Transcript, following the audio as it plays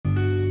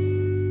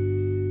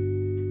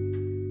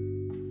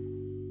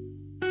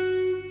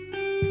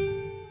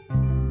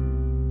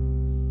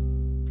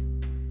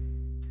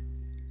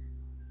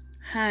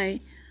Hi,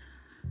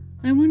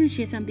 I want to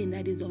share something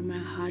that is on my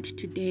heart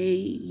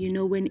today.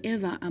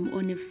 Whenever I'm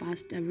on a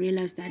fast, I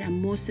realize that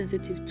I'm more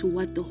sensitive to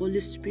what the Holy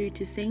Spirit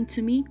is saying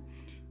to me,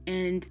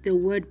 and the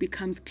word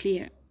becomes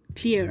clearer.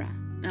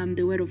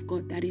 The word of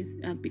God that is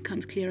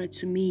becomes clearer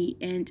to me,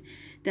 and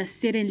there's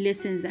certain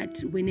lessons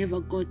that whenever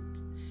God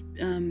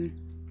um,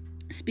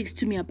 speaks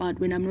to me about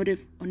when I'm not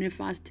on a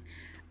fast,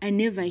 I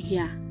never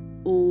hear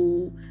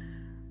or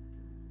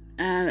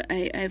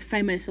I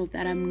find myself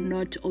that I'm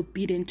not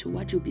obedient to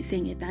what you'll be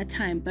saying at that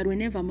time. But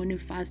whenever I'm on a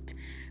fast,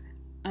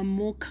 I'm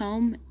more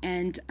calm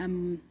and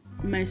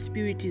my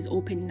spirit is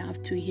open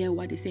enough to hear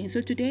what he's saying.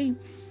 So today,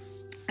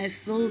 I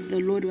feel the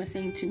Lord was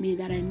saying to me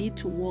that I need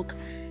to walk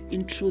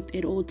in truth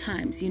at all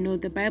times.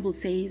 The Bible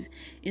says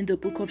in the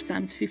book of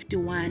Psalms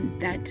 51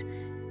 that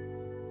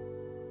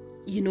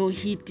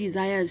he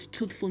desires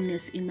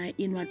truthfulness in my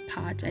inward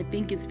part. I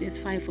think it's verse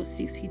 5 or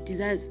 6. He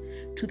desires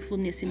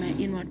truthfulness in my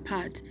inward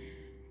part.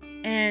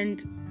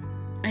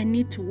 And I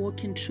need to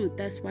walk in truth.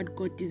 That's what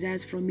God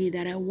desires from me,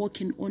 that I walk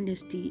in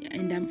honesty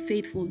and I'm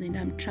faithful and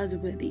I'm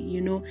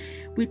trustworthy.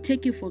 We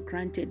take it for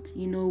granted.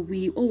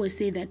 We always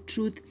say that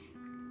truth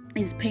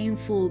is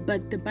painful,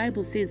 but the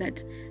Bible says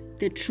that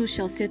the truth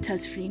shall set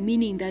us free,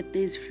 meaning that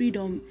there's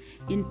freedom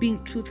in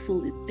being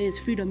truthful, there's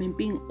freedom in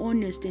being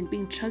honest and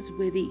being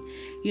trustworthy.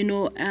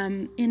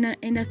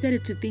 And I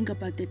started to think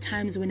about the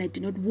times when I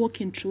did not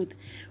walk in truth,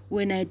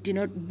 when I did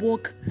not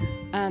walk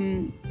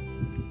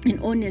in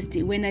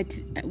honesty, when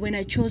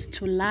I chose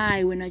to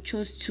lie, when I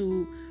chose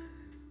to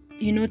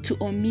to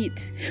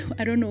omit.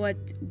 I don't know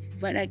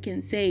what I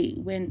can say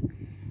when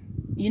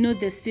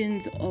the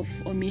sins of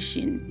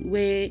omission,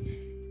 where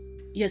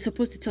you're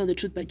supposed to tell the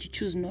truth but you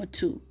choose not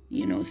to.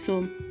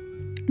 So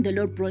the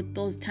Lord brought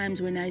those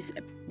times when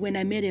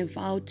I made a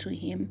vow to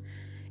him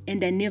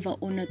and I never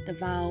honored the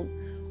vow,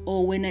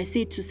 or when I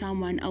said to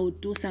someone I would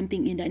do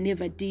something and I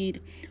never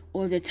did,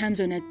 or the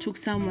times when I took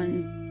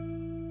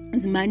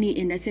someone's money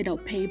and I said I'll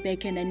pay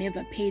back and I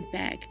never paid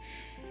back.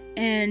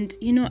 And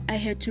I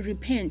had to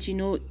repent.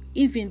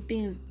 Even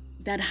things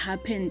that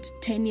happened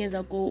 10 years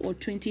ago or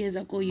 20 years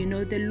ago,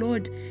 the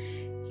Lord,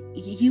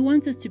 he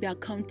wants us to be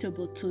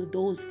accountable to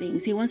those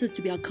things. He wants us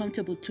to be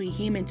accountable to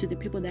him and to the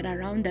people that are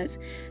around us.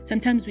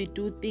 Sometimes we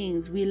do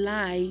things, we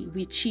lie,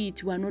 we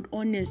cheat, we are not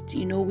honest,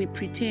 we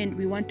pretend,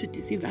 we want to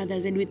deceive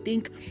others, and we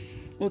think,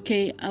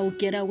 okay, I'll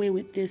get away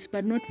with this,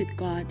 but not with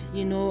God.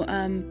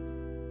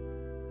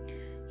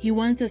 He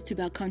wants us to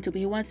be accountable.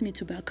 He wants me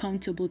to be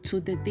accountable to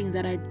the things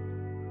that I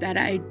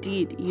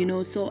did,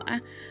 So I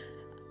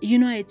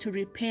had to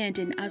repent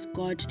and ask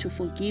God to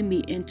forgive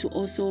me, and to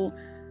also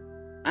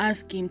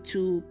ask him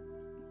to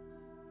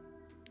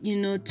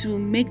to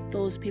make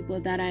those people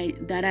that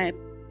I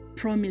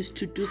promised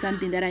to do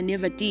something that I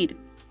never did.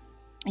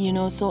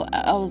 So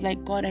I was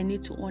like, God, I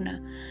need to honor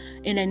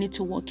and I need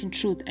to walk in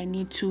truth. I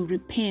need to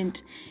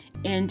repent.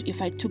 And if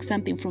I took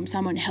something from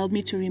someone, help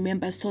me to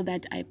remember so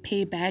that I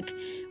pay back.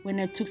 When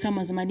I took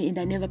someone's money and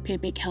I never pay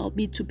back, help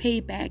me to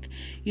pay back.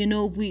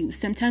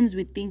 Sometimes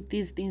we think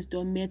these things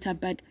don't matter,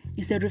 but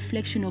it's a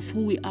reflection of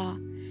who we are.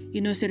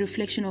 It's a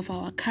reflection of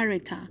our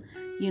character.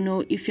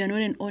 If you're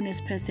not an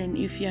honest person,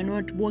 if you're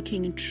not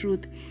walking in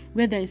truth,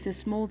 whether it's a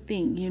small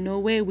thing,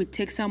 where we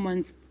take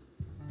someone's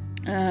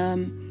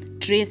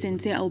dress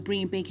and say, I'll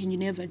bring it back, and you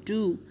never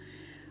do.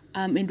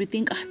 And we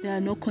think there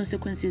are no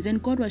consequences.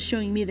 And God was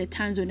showing me the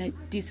times when I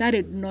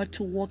decided not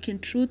to walk in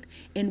truth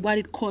and what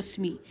it cost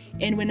me.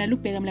 And when I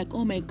look back, I'm like,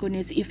 oh my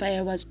goodness, if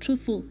I was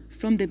truthful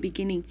from the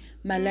beginning,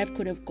 my life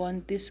could have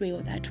gone this way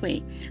or that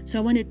way. So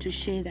I wanted to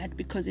share that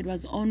because it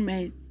was on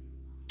my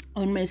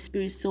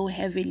spirit so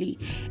heavily,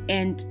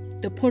 and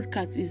the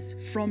podcast is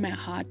from my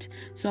heart.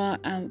 So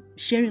I'm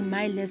sharing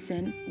my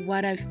lesson,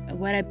 what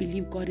I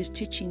believe God is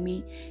teaching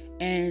me,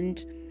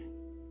 and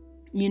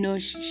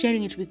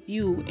sharing it with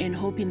you, and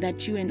hoping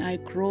that you and I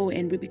grow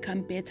and we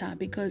become better,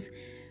 because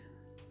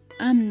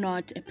I'm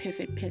not a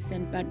perfect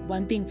person, but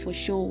one thing for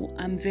sure,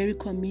 I'm very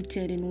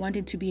committed in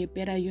wanting to be a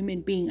better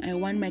human being. I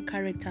want my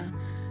character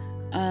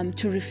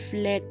to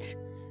reflect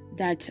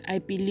that I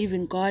believe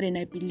in God and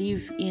I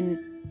believe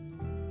in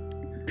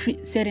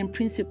certain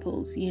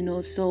principles.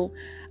 So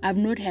I've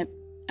not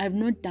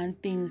done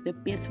things the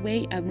best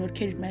way. I've not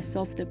carried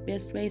myself the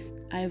best ways.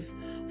 I've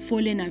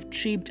fallen, I've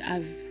tripped,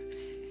 I've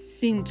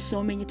sinned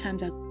so many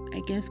times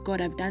against God.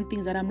 I've done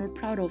things that I'm not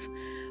proud of.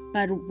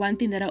 But one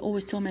thing that I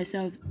always tell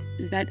myself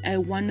is that I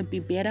want to be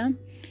better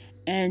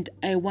and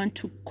I want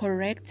to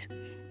correct,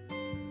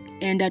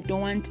 and I don't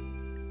want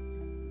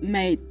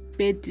my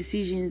bad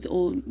decisions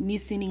or me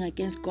sinning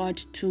against God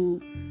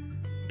to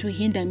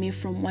hinder me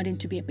from wanting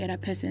to be a better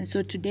person.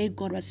 So today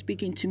God was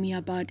speaking to me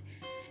about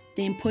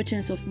the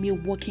importance of me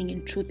walking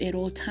in truth at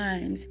all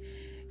times,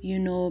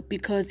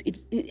 because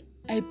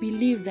I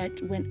believe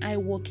that when I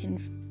walk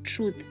in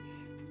truth,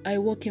 I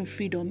walk in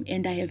freedom,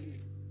 and I have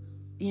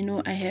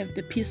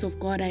the peace of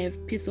God, I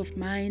have peace of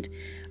mind.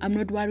 I'm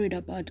not worried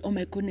about, oh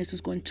my goodness,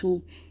 who's going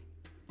to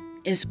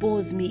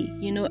expose me.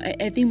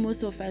 I think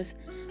most of us,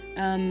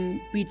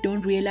 we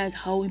don't realize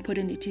how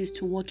important it is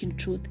to walk in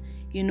truth.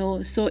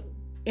 So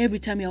every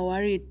time you're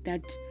worried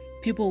that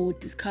people will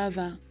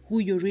discover who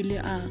you really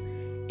are.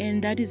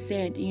 And that is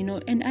sad,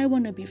 and I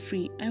want to be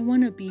free. I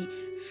want to be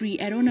free.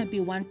 I don't want to be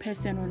one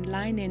person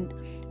online and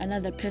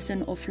another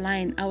person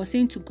offline. I was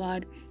saying to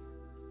God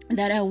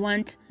that I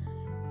want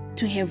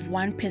to have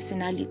one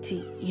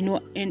personality,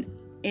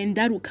 and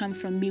that will come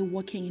from me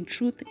walking in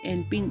truth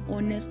and being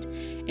honest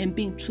and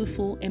being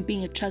truthful and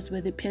being a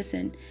trustworthy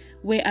person,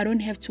 where I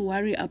don't have to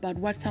worry about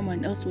what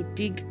someone else will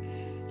dig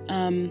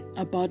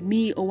about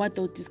me or what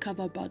they'll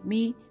discover about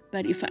me.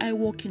 But if I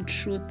walk in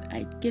truth,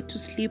 I get to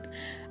sleep.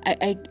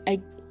 I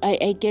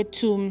get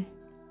to,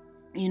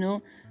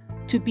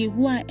 to be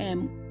who I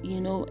am,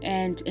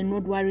 and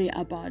not worry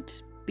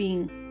about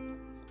being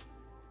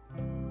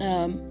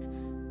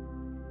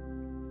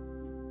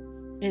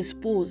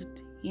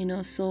exposed,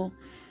 So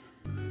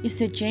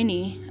it's a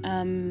journey.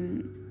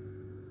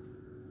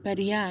 But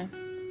yeah,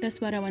 that's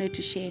what I wanted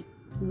to share.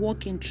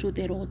 Walk in truth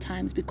at all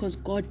times, because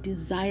God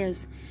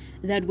desires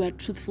that we're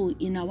truthful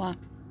in our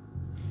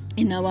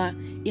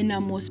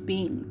innermost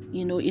being,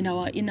 in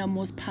our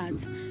innermost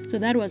parts. So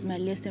that was my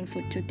lesson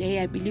for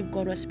today. I believe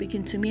God was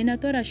speaking to me, and I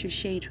thought I should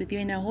share it with you,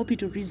 and I hope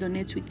it will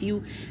resonate with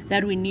you,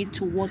 that we need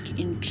to walk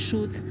in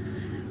truth.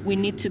 We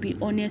need to be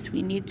honest.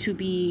 We need to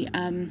be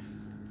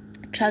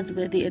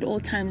trustworthy at all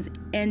times.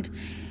 And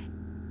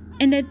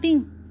I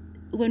think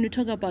when we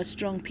talk about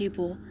strong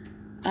people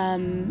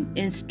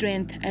and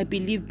strength, I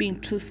believe being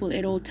truthful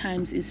at all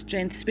times is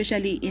strength,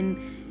 especially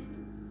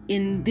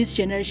in this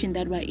generation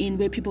that we're in,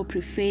 where people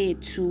prefer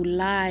to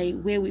lie,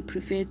 where we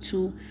prefer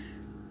to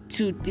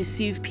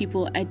deceive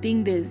people. I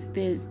think there's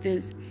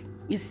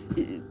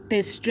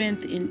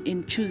strength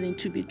in choosing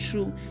to be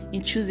true,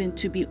 in choosing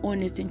to be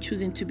honest, in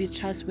choosing to be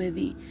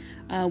trustworthy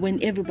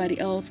when everybody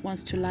else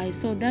wants to lie.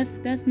 So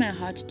that's my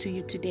heart to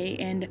you today,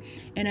 and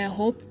I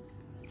hope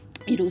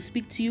it will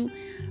speak to you,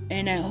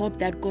 and I hope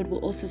that God will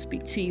also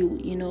speak to you,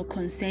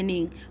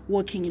 concerning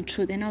walking in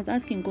truth. And I was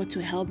asking God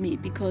to help me,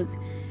 because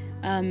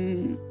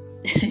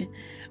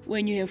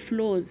when you have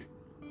flaws,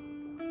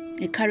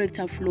 a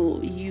character flaw,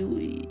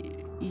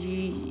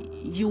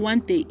 you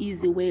want the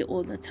easy way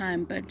all the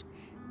time, but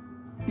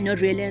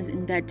not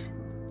realizing that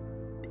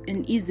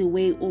an easy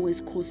way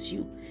always costs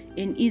you.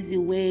 An easy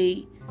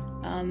way,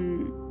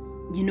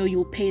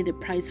 you'll pay the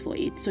price for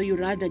it. So you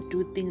rather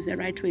do things the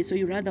right way. So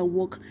you rather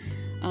walk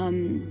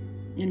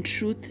in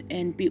truth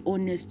and be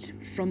honest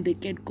from the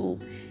get-go,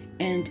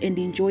 and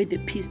enjoy the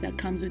peace that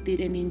comes with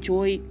it, and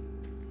enjoy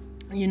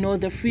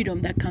the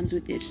freedom that comes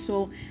with it.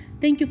 So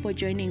thank you for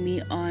joining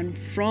me on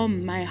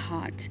From My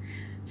Heart.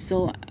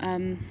 So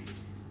not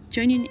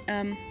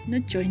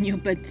join you,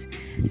 but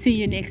see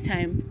you next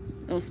time,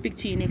 or speak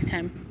to you next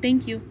time.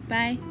 Thank you.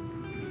 Bye.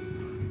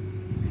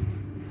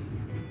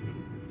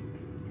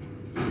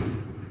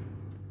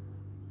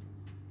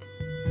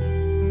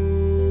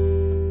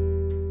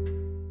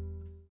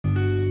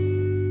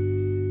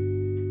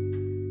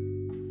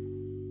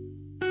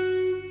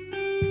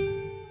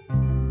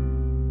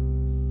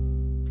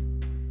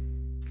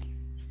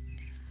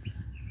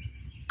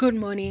 Good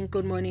morning.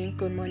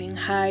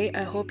 Hi,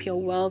 I hope you're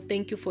well.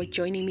 Thank you for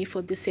joining me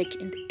for the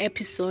second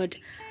episode.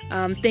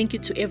 Thank you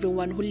to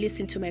everyone who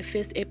listened to my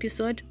first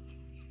episode,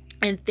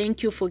 and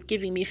thank you for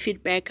giving me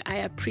feedback. I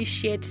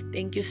appreciate.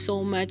 Thank you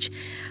so much.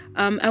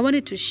 I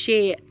wanted to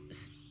share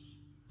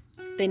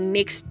the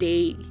next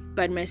day,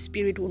 but my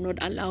spirit will not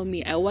allow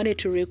me. I wanted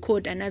to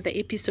record another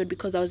episode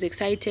because I was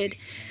excited,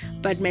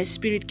 but my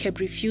spirit kept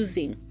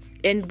refusing.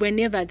 And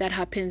whenever that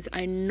happens,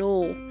 I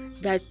know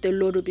that the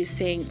Lord will be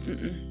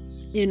saying,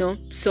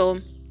 so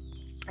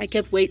I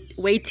kept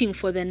waiting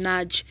for the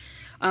nudge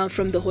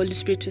from the Holy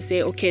Spirit to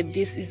say, okay,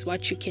 this is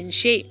what you can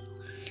share.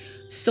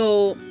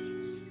 So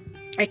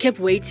I kept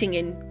waiting,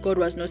 and God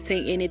was not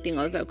saying anything.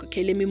 I was like,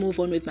 okay, let me move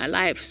on with my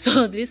life.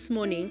 So this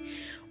morning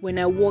when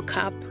I woke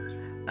up,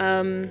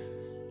 I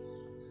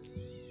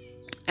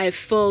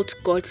felt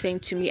God saying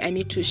to me, I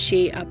need to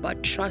share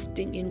about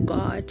trusting in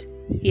God.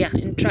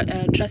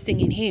 Trusting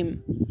in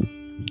Him.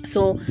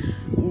 So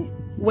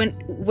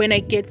when I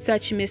get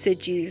such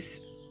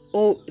messages,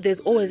 there's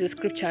always a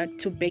scripture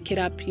to back it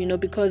up,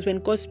 because when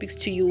God speaks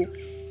to you,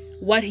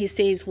 what He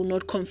says will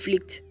not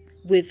conflict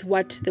with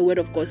what the Word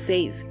of God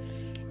says.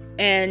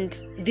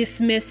 And this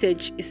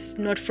message is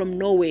not from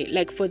nowhere.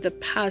 Like for the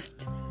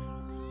past,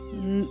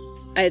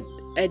 I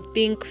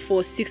think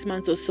for 6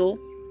 months or so,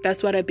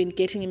 that's what I've been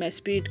getting in my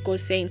spirit. God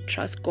saying,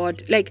 trust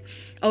God. Like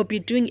I'll be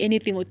doing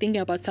anything or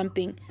thinking about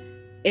something,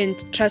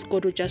 and trust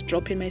God will just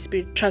drop in my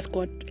spirit. Trust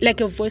God. Like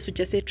a voice would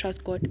just say,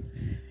 trust God.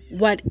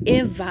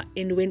 Whatever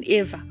and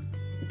whenever,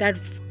 that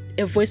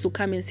a voice will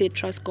come and say,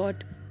 trust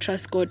God,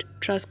 trust God,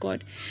 trust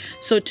God.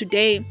 So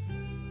today,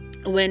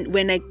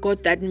 when I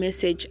got that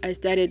message, I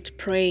started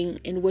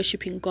praying and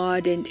worshiping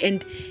God,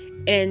 and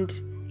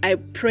I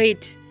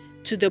prayed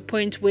to the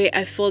point where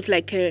I felt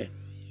like I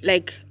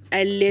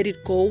let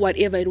it go,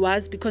 whatever it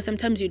was, because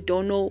sometimes you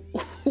don't know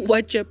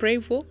what you're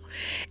praying for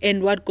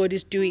and what God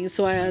is doing.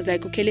 So I was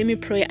like, okay, let me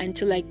pray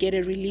until I get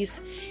a release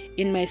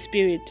in my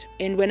spirit.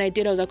 And when I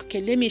did, I was like,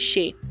 okay, let me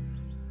share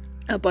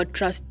about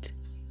trust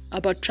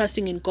about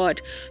trusting in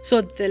God.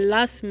 So the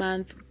last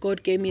month,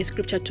 God gave me a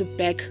scripture to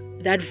back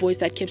that voice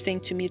that kept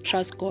saying to me,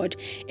 trust God.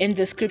 And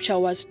the scripture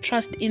was,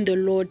 trust in the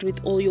Lord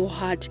with all your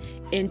heart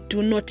and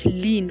do not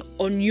lean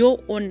on your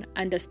own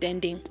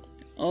understanding.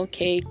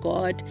 Okay,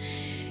 God,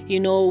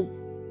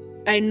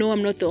 I know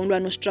I'm not the only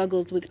one who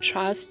struggles with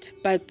trust,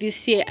 but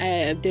this year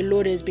the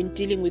Lord has been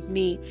dealing with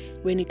me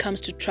when it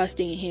comes to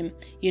trusting Him.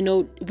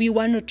 We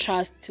want to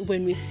trust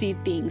when we see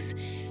things.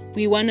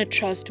 We want to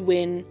trust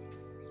when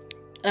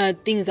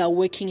things are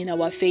working in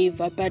our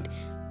favor. But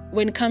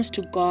when it comes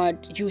to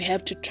God, you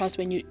have to trust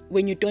when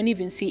you don't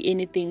even see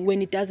anything,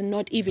 when it does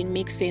not even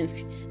make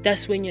sense.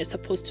 That's when you're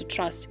supposed to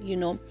trust,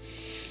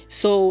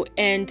 So,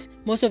 and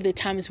most of the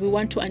times we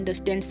want to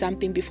understand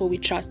something before we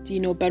trust,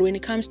 but when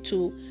it comes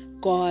to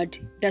God,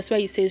 that's why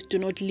He says, do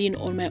not lean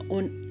on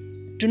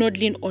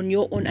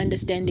your own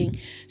understanding.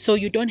 So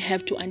you don't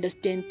have to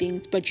understand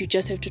things, but you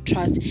just have to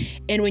trust.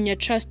 And when you're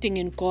trusting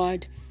in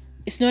God,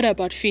 it's not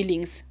about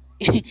feelings.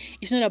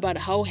 It's not about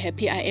how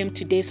happy I am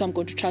today, so I'm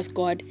going to trust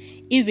God.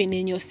 Even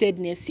in your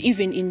sadness,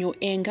 even in your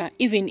anger,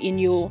 even in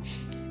your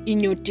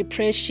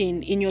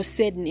depression, in your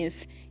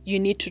sadness, you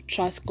need to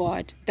trust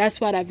God.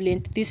 That's what I've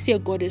learned. This year,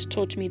 God has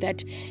taught me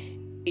that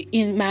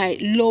in my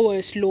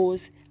lowest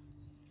lows,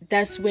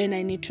 that's when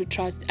I need to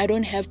trust. I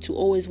don't have to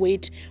always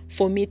wait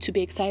for me to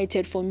be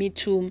excited, for me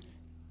to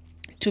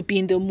be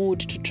in the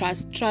mood to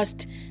trust.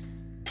 Trust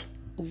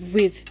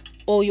with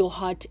all your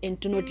heart and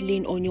do not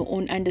lean on your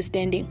own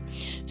understanding.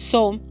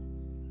 So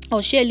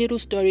I'll share a little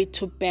story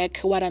to back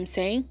what I'm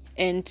saying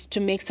and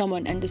to make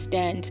someone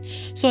understand.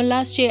 So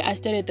last year I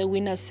started the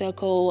Winner's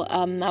Circle.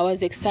 I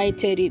was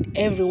excited.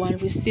 Everyone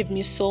received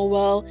me so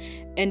well,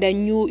 and I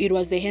knew it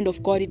was the hand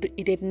of God.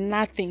 It had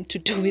nothing to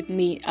do with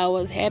me. I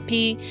was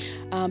happy.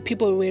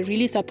 People were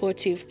really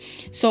supportive.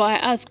 So I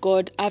asked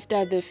God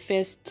after the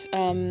first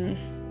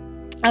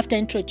after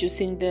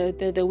introducing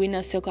the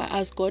Winner's Circle, I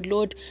asked God,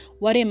 Lord,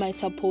 what am I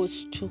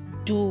supposed to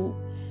do?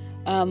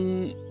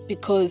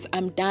 Because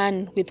I'm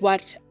done with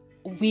what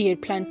we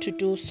had planned to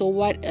do. So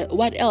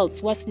what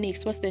else? What's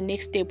next? What's the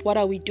next step? What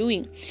are we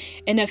doing?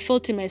 And I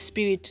felt in my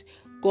spirit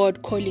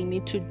God calling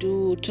me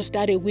to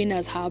start a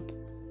Winners Hub.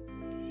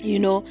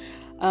 A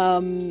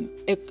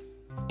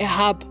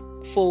hub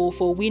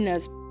for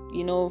winners,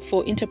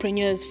 for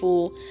entrepreneurs,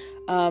 for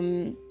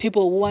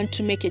people who want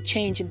to make a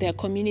change in their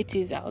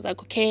communities. I was like,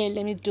 okay,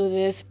 let me do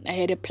this. I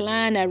had a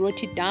plan. I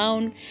wrote it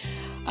down.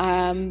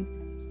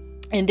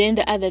 And then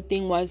the other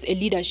thing was a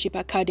leadership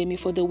academy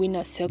for the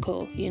Winner's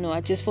Circle.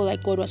 I just felt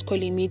like God was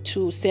calling me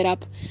to set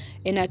up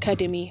an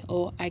academy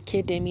or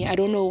academy. I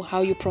don't know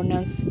how you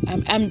pronounce.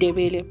 I'm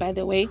Ndebele, by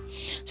the way.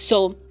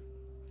 So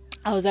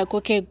I was like,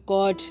 okay,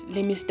 God,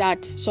 let me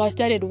start. So I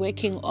started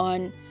working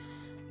on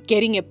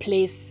getting a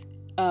place,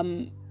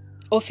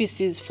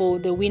 offices for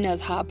the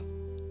Winners Hub.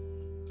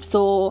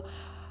 So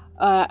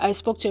I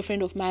spoke to a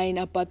friend of mine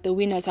about the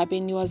Winners Hub,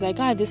 and he was like,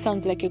 this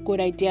sounds like a good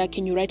idea.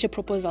 Can you write a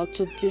proposal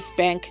to this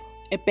bank,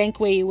 a bank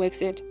where he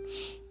works at?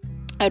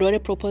 I wrote a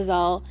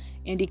proposal,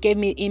 and he gave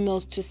me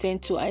emails to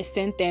send to. I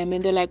sent them,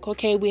 and they're like,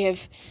 okay, we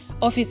have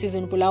offices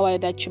in Bulawayo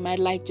that you might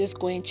like. Just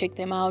go and check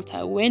them out.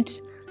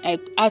 I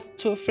asked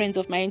two friends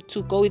of mine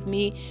to go with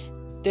me.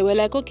 They were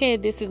like, okay,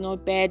 this is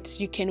not bad.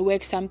 You can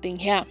work something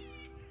here.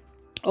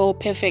 Oh,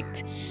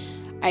 perfect.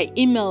 I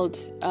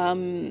emailed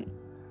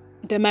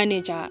the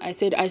manager. I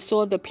said, I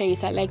saw the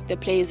place. I like the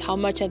place. How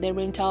much are the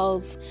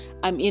rentals?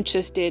 I'm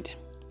interested.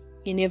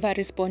 He never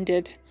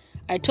responded.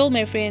 I told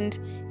my friend.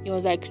 He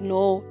was like,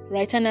 no,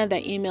 write another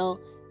email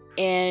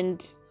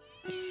and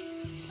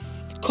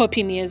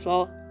copy me as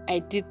well. I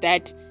did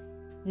that.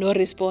 No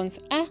response.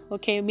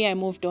 Okay, I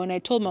moved on. I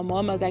told my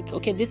mom, I was like,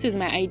 okay, this is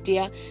my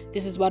idea.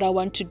 This is what I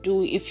want to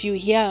do. If you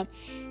hear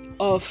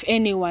of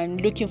anyone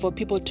looking for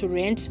people to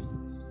rent,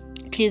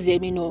 please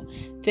let me know.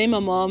 Then my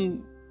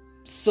mom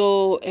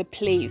saw a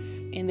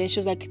place, and then she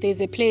was like, there's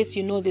a place,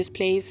 this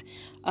place.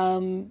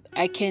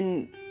 I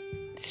can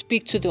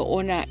speak to the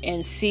owner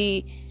and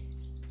see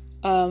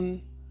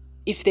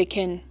if they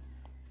can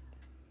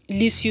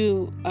lease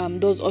you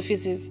those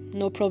offices.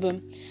 No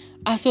problem.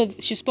 So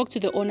she spoke to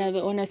the owner.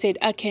 The owner said,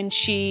 can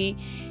she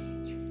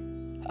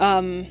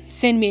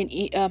send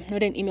me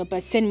not an email,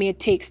 but send me a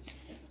text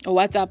or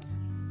WhatsApp?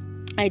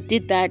 I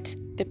did that.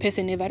 The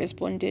person never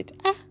responded.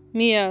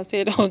 I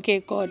said, okay,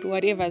 God,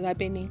 whatever's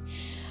happening.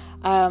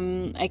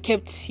 I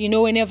kept,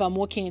 whenever I'm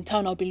walking in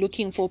town, I'll be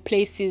looking for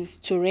places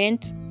to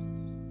rent.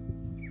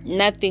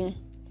 Nothing.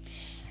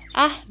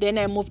 Then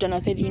I moved on. I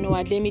said,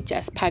 what, let me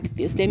just pack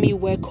this. Let me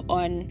work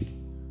on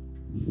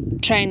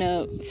trying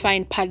to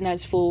find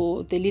partners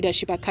for the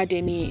Leadership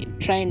Academy,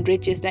 try and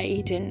register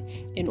it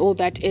and all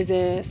that as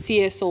a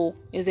CSO,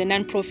 as a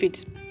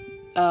non-profit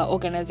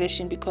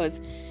organization,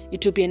 because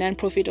it would be a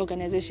non-profit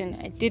organization.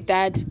 I did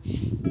that.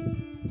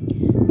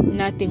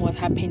 Nothing was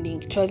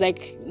happening. It was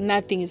like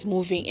nothing is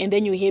moving. And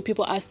then you hear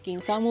people asking,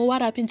 Samuel,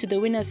 what happened to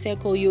the Winner's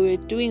Circle? You were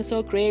doing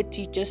so great.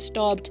 You just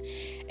stopped.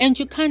 And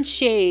you can't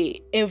share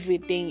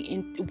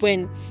everything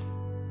when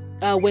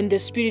when the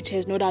Spirit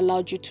has not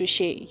allowed you to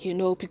share,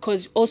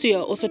 because also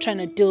you're also trying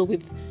to deal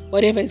with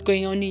whatever is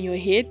going on in your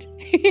head.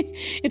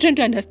 You're trying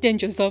to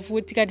understand yourself.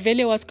 What's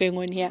going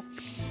on here?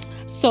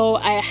 So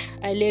I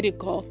let it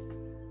go.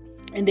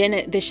 And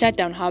then the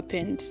shutdown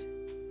happened.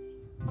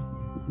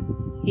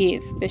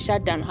 Yes, the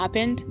shutdown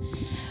happened.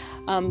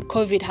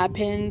 COVID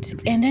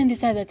happened. And then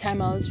this other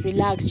time I was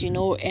relaxed,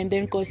 and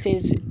then God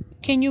says,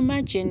 can you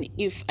imagine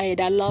if I had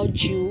allowed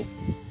you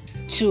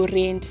to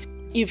rent,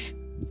 if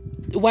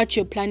what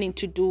you're planning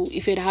to do,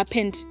 if it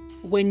happened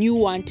when you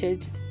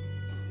wanted,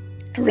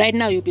 right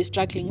now you'll be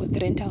struggling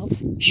with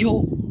rentals.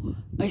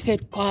 I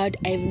said, God,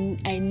 I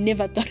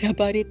never thought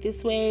about it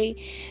this way.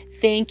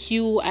 Thank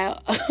you.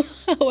 I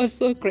was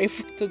so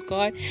grateful to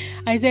God.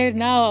 I said,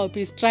 now I'll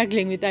be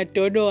struggling with I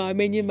don't know how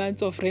many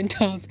months of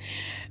rentals.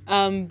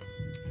 And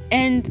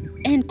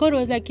God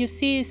was like, you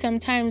see,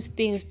 sometimes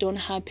things don't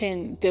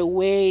happen the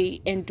way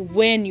and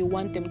when you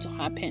want them to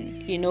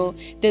happen.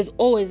 There's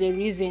always a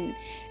reason.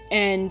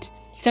 And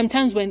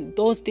sometimes when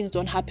those things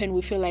don't happen,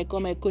 we feel like, oh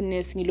my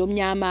goodness,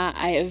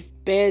 I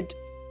have bad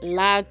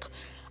luck.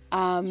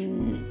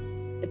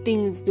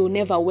 Things will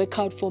never work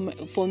out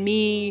for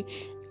me,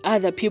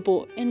 other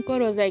people. And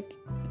God was like,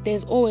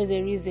 there's always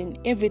a reason.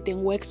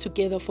 Everything works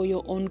together for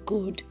your own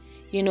good.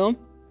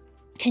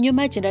 Can you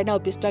imagine right now I'll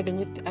be struggling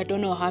with I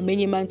don't know how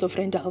many months of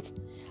rentals.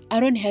 I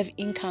don't have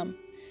income.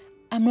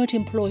 I'm not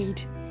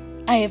employed.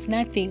 I have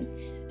nothing.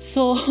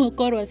 So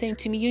God was saying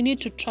to me, you need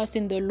to trust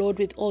in the Lord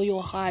with all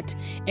your heart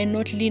and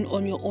not lean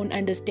on your own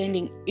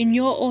understanding. In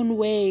your own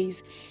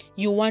ways,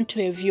 you want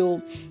to have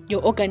your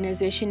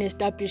organization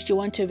established. You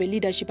want to have a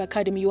leadership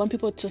academy. You want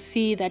people to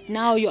see that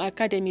now your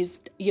academy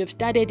you've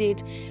started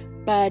it,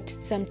 but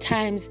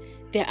sometimes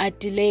there are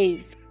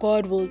delays.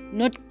 God will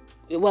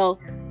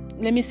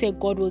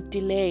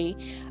delay,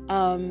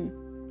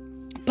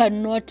 but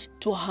not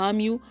to harm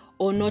you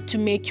or not to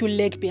make you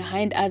lag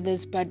behind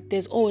others, but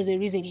there's always a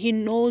reason. He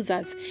knows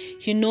us.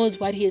 He knows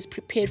what he has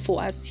prepared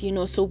for us,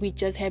 so we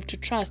just have to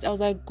trust. I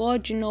was like,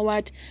 God, you know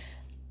what?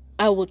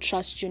 I will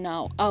trust you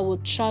now. I will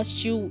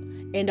trust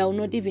you and I will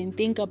not even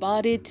think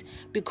about it,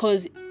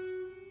 because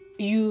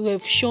you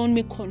have shown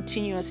me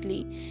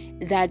continuously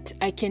that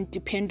I can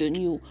depend on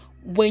you.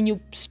 When you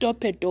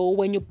stop a door,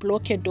 when you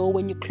block a door,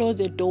 when you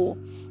close a door,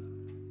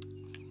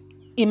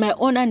 in my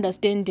own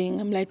understanding,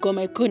 I'm like, oh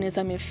my goodness,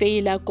 I'm a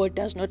failure. God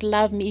does not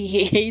love me.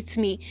 He hates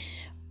me.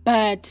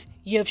 But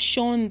you have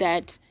shown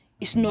that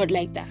it's not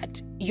like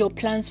that. Your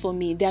plans for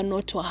me, they are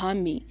not to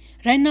harm me.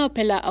 Right now,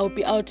 Pella, I'll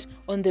be out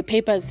on the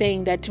papers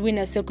saying that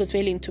Winner Silk is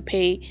failing to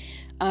pay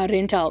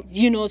rental.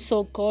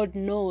 So God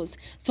knows.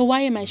 So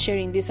why am I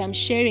sharing this? I'm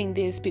sharing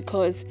this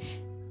because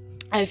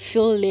I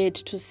feel led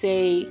to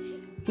say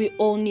we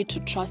all need to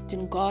trust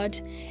in God.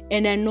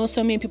 And I know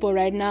so many people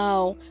right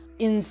now,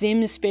 in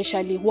Zim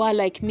especially, who are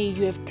like me.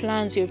 You have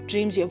plans, you have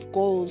dreams, you have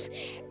goals,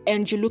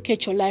 and you look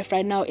at your life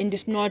right now and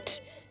it's not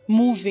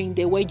moving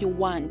the way you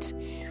want.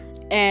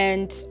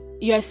 And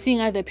you are seeing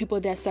other people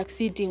that are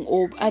succeeding,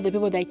 or other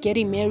people that are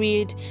getting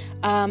married,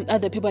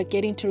 other people are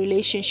getting to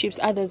relationships,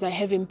 others are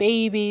having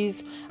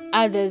babies,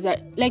 others are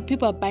like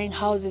people are buying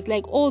houses,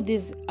 like all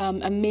this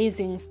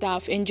amazing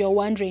stuff, and you're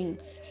wondering,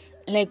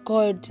 like,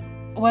 God,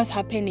 what's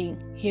happening?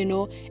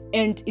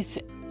 And it's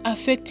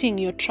affecting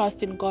your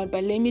trust in God.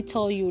 But let me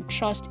tell you,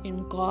 trust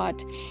in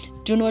God.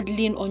 Do not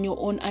lean on your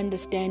own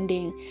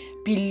understanding.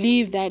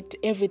 Believe that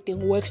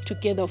everything works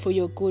together for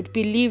your good.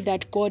 Believe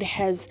that God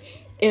has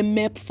a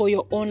map for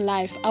your own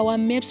life. Our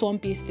maps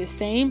won't be the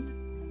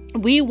same.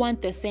 We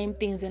want the same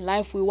things in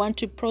life. We want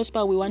to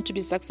prosper. We want to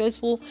be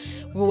successful.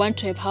 We want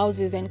to have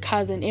houses and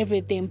cars and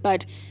everything.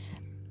 But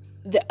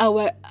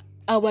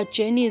our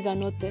journeys are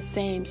not the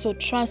same. So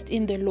trust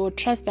in the Lord.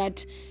 Trust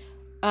that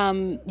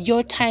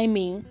your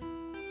timing,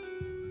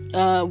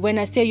 when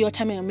I say your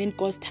timing, I mean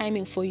God's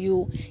timing for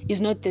you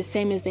is not the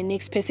same as the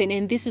next person.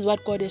 And this is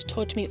what God has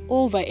taught me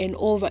over and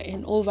over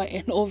and over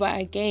and over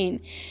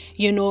again,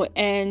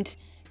 and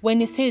when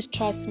he says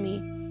trust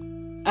me,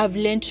 I've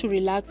learned to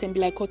relax and be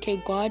like,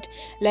 okay, God,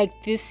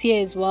 like this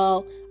year as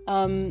well,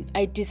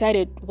 I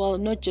decided, well,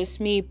 not just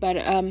me, but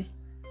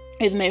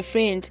with my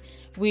friend,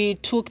 we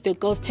took the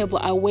girls' table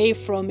away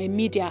from a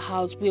media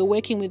house. We were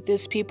working with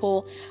these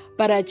people,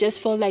 but I just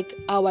felt like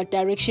our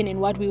direction and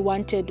what we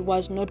wanted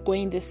was not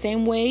going the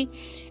same way.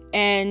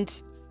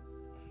 And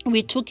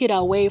we took it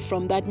away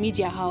from that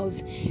media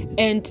house.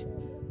 And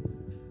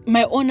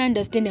my own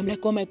understanding, I'm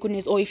like, oh my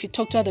goodness. Or if you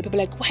talk to other people,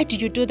 like, why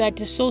did you do that?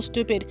 It's so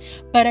stupid.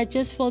 But I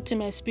just felt in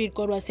my spirit,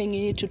 God was saying,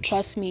 you need to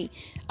trust me.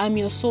 I'm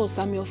your source.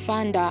 I'm your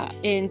founder.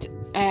 And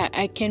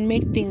I can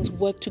make things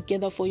work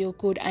together for your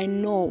good. I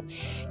know,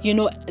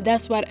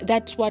 that's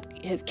what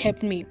has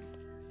kept me.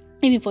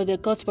 Even for the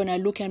gospel, when I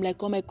look, I'm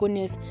like, oh my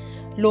goodness,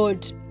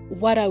 Lord,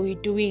 what are we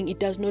doing? It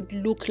does not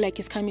look like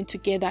it's coming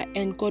together.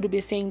 And God will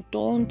be saying,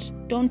 don't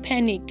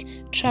panic.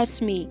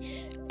 Trust me.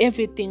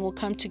 Everything will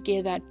come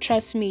together.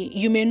 Trust me.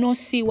 You may not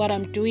see what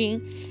I'm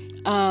doing,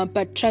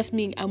 But trust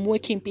me, I'm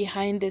working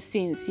behind the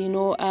scenes.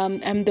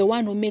 I'm the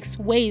one who makes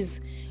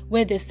ways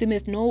where there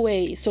seemeth no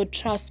way. So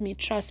trust me.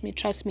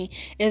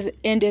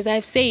 As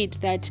I've said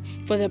that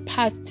for the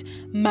past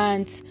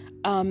months,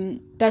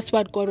 that's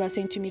what God was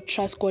saying to me.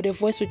 Trust God. A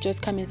voice would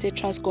just come and say,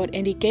 trust God.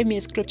 And He gave me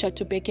a scripture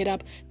to back it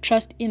up.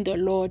 Trust in the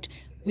Lord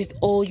with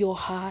all your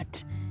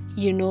heart.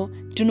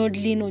 Do not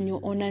lean on your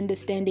own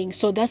understanding.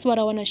 So that's what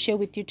I want to share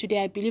with you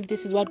today. I believe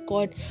this is what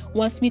God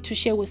wants me to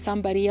share with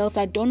somebody else.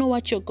 I don't know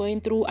what you're going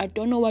through. I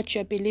don't know what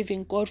you're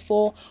believing God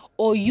for,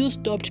 or you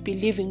stopped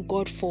believing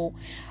God for.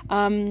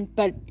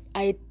 But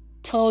I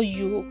tell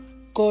you,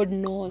 God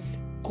knows.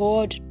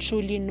 God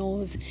truly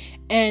knows.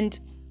 And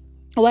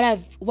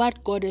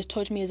what God has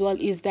taught me as well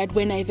is that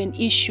when I have an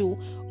issue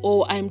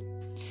or I'm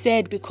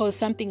sad because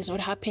something is not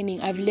happening,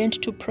 I've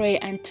learned to pray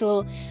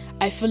until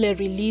I feel a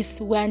release,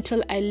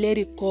 until I let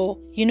it go.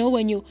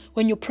 When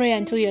you pray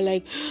until you're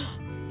like,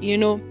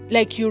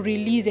 like you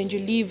release and you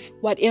leave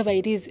whatever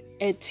it is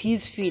at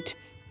His feet,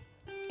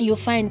 you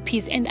find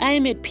peace. And I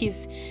am at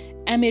peace.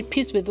 I'm at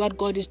peace with what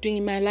God is doing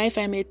in my life.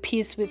 I'm at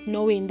peace with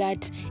knowing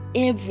that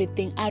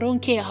everything, I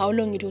don't care how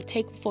long it will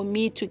take for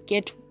me to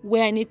get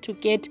where I need to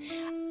get,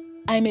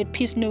 I'm at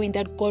peace knowing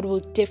that God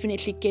will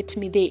definitely get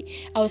me there.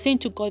 I was saying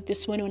to God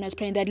this morning when I was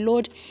praying that,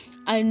 Lord,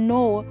 I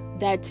know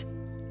that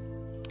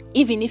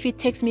even if it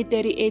takes me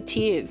 38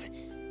 years,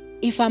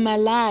 if I'm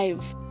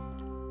alive,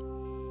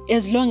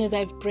 as long as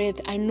I've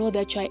breath, I know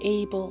that you're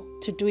able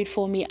to do it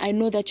for me. I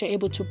know that you're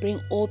able to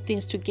bring all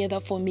things together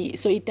for me.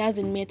 So it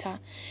doesn't matter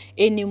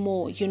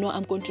anymore.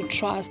 I'm going to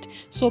trust.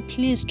 So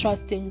please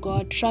trust in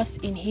God.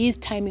 Trust in His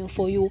timing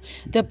for you.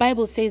 The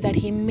Bible says that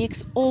He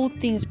makes all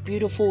things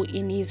beautiful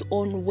in His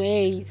own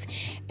ways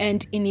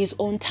and in His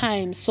own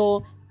time.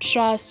 So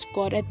trust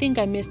God. I think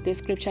I missed the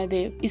scripture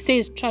there. It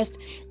says trust.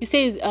 It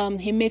says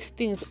He makes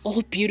things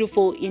all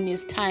beautiful in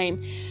His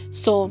time.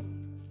 So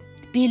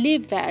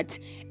believe that.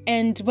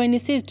 And when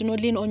it says do not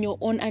lean on your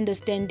own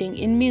understanding,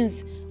 it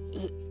means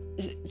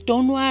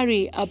don't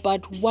worry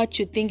about what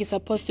you think is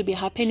supposed to be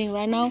happening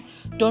right now.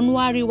 Don't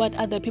worry what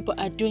other people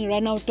are doing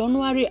right now. Don't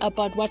worry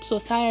about what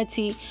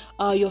society,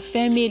 your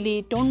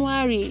family, don't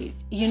worry.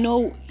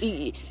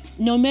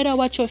 No matter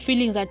what your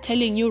feelings are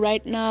telling you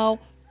right now,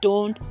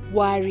 don't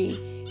worry.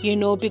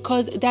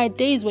 Because there are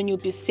days when you'll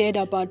be sad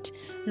about,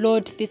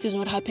 Lord, this is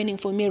not happening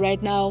for me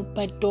right now,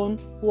 but don't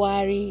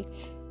worry.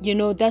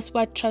 That's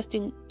what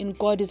trusting in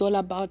God is all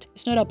about.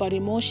 It's not about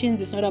emotions.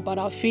 It's not about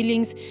our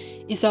feelings.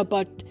 It's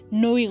about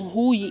knowing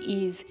who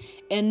He is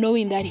and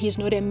knowing that He's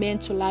not a man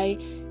to lie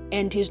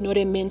and He's not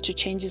a man to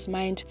change His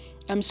mind.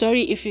 I'm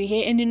sorry if you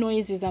hear any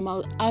noises. I'm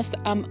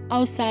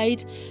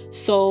outside.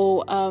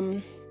 So,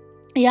 and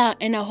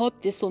I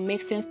hope this will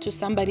make sense to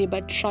somebody,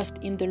 but trust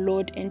in the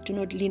Lord and do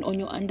not lean on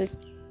your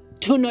understanding.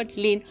 Do not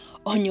lean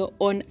on your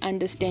own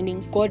understanding.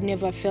 God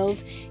never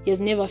fails. He has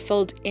never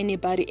failed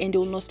anybody, and He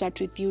will not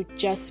start with you.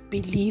 Just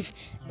believe.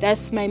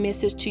 That's my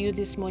message to you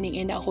this morning,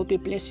 and I hope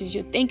it blesses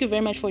you. Thank you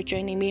very much for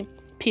joining me.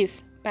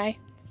 Peace. Bye.